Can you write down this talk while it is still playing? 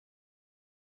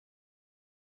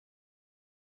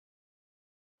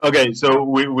Okay, so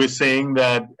we're saying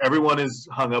that everyone is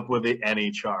hung up with the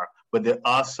NHR, but there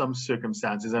are some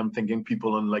circumstances. I'm thinking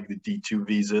people on like the D2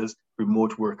 visas,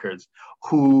 remote workers,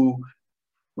 who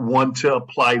want to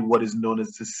apply what is known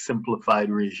as the simplified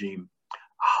regime.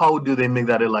 How do they make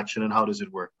that election and how does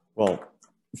it work? Well,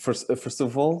 first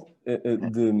of all,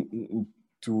 to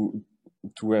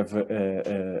have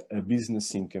a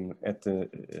business income at the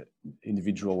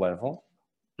individual level,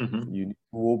 you need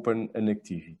to open an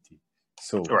activity.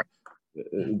 So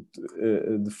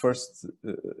the first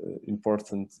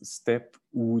important step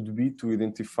would be to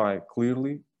identify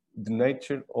clearly the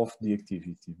nature of the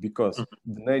activity, because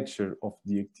the nature of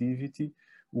the activity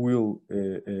will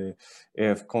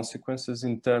have consequences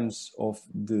in terms of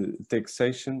the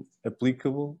taxation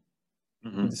applicable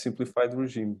in the simplified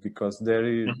regime, because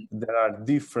there are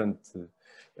different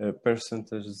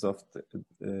percentages of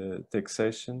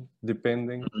taxation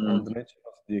depending on the nature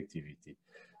of the activity.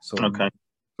 So the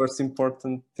first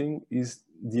important thing is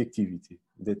the activity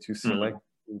that you select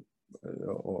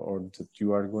or that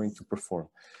you are going to perform.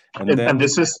 And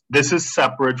this is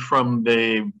separate from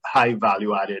the high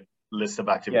value added list of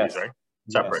activities, right?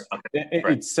 Separate. Yes. Okay.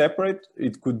 It's separate.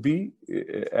 It could be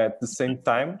at the same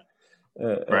time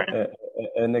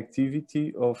an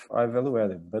activity of high value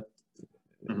added, but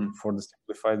for the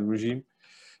simplified regime,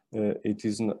 it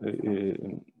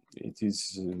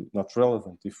is not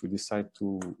relevant if we decide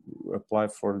to apply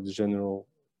for the general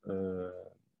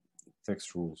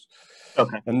tax rules.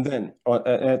 Okay. And then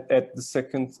at the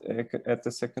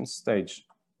second stage,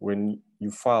 when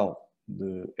you file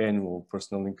the annual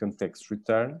personal income tax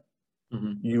return,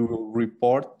 you will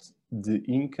report the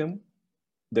income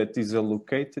that is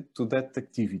allocated to that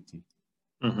activity.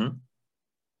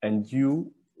 And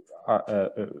you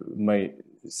may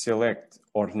select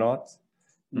or not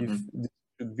if this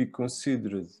should be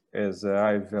considered as a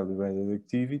high value added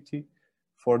activity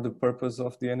for the purpose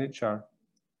of the NHR.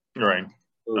 Right.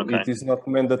 So it is not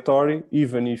mandatory,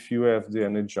 even if you have the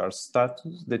NHR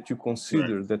status, that you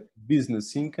consider that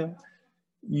business income,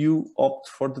 you opt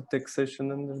for the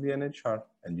taxation under the NHR,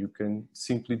 and you can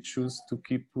simply choose to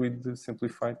keep with the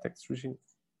simplified tax regime.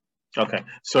 Okay,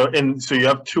 so you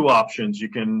have two options. You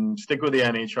can stick with the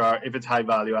NHR. If it's high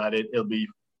value added, it'll be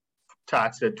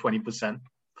taxed at 20%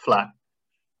 flat.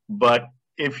 But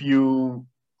if you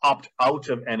opt out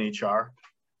of NHR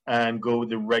and go with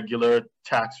the regular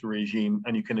tax regime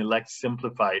and you can elect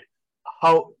simplified,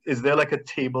 how is there like a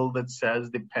table that says,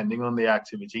 depending on the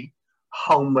activity,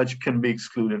 how much can be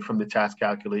excluded from the tax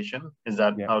calculation? Is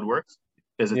that how it works?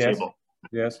 There's a table.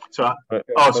 Yes. So,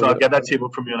 so I'll get that table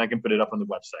from you and I can put it up on the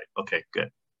website. Okay,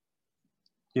 good.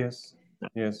 Yes.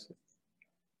 Yes.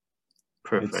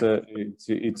 Perfect.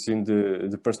 It's in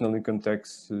the personal income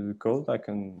tax code. I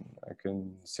can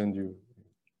send you.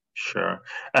 Sure.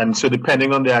 And so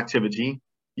depending on the activity,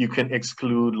 you can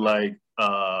exclude like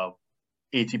 80%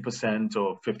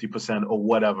 or 50% or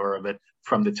whatever of it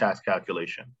from the tax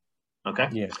calculation. Okay.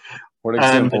 Yes. For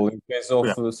example, in case of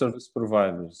service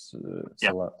providers,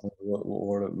 or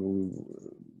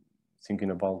thinking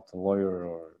about a lawyer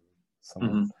or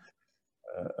someone,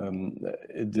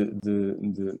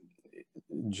 the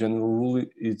general rule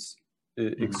is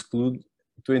exclude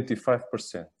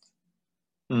 25%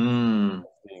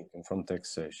 from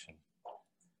taxation.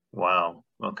 Wow.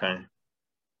 Okay.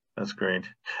 That's great.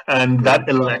 And that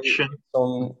election,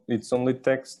 it's only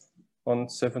taxed on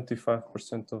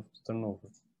 75% of the turnover.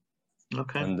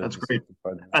 Okay, that's great.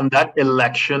 And that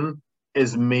election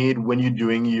is made when you're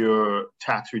doing your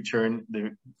tax return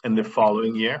in the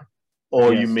following year,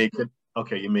 or you make it.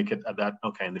 Okay, you make it at that.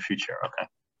 Okay, in the future. Okay.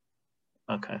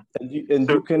 Okay. And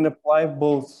you can apply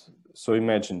both. So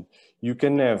imagine you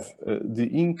can have the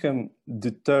income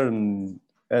determined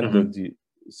under the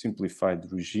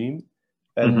simplified regime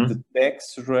and the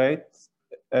tax rate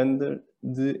under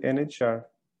the NHR.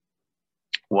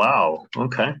 Wow.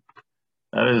 Okay.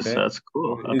 That's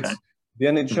cool. Okay. The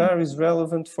NHR is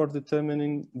relevant for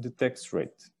determining the tax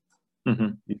rate.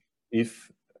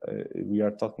 If we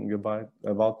are talking about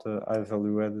a high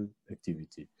value added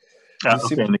activity.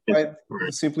 The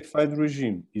simplified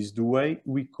regime is the way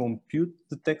we compute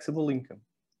the taxable income.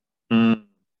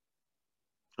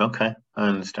 Okay, I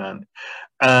understand.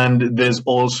 And there's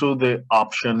also the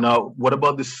option. Now, what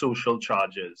about the social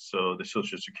charges? So the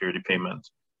Social Security payment.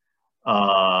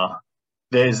 I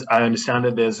understand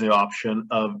that there's the option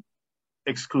of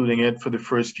excluding it for the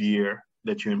first year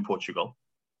that you're in Portugal.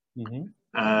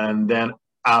 And then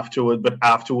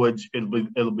afterwards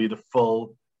it'll be the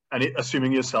full, and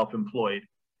assuming you're self-employed,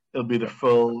 it'll be the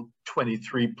full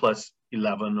 23 plus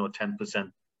 11 or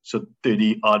 10% So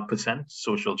 30%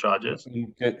 social charges.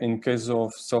 In case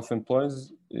of self-employed,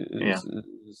 Yeah.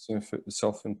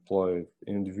 self-employed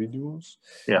individuals,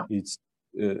 Yeah. it's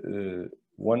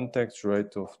one tax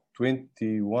rate of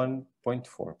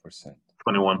 21.4%.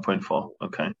 21.4.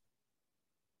 Okay.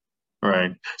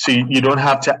 Right. So you don't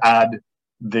have to add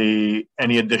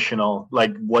any additional,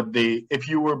 like if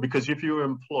you were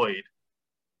employed,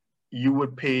 you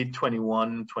would pay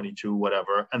 21, 22,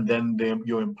 whatever, and then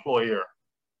your employer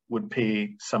would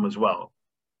pay some as well,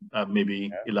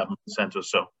 maybe 11% or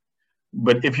so.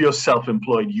 But if you're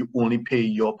self-employed, you only pay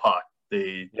your part,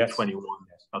 the 21.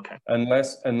 Yes. Okay.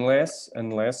 Unless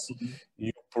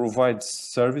you provide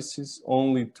services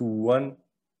only to one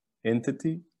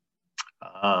entity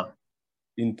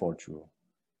in Portugal.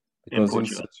 Because in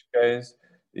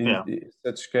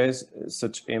such case,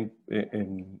 such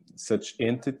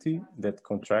entity that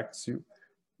contracts you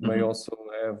may also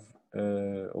have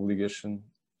obligation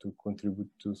to contribute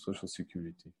to Social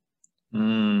Security.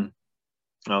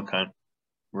 Okay,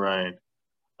 right.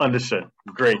 Understood.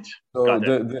 Great. So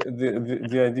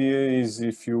the idea is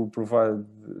if you provide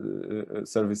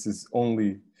services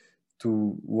only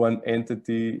to one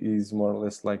entity, is more or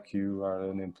less like you are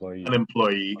an employee. An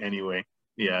employee anyway.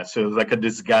 Yeah. So it's like a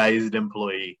disguised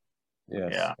employee.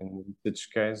 Yes. Yeah. And in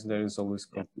such case, there is always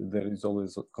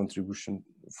a contribution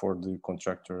for the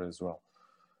contractor as well.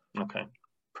 Okay.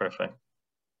 Perfect.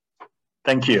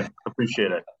 Thank you.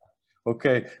 Appreciate it.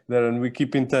 Okay, Darren, we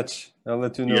keep in touch. I'll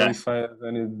let you know if I have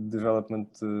any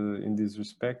development in this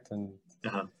respect, and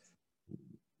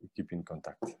we keep in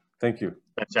contact. Thank you.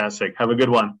 Fantastic. Have a good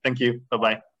one. Thank you.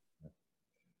 Bye-bye.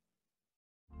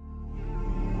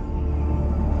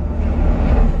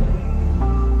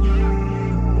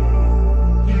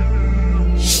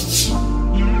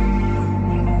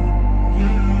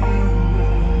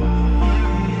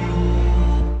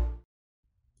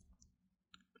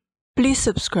 Please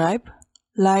subscribe,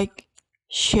 like,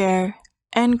 share,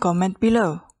 and comment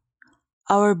below.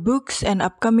 Our books and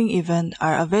upcoming events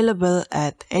are available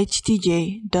at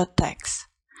htj.tax.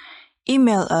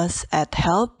 Email us at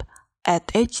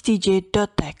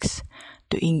help@htj.tax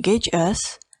to engage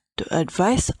us, to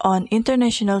advise on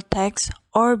international tax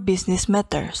or business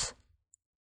matters.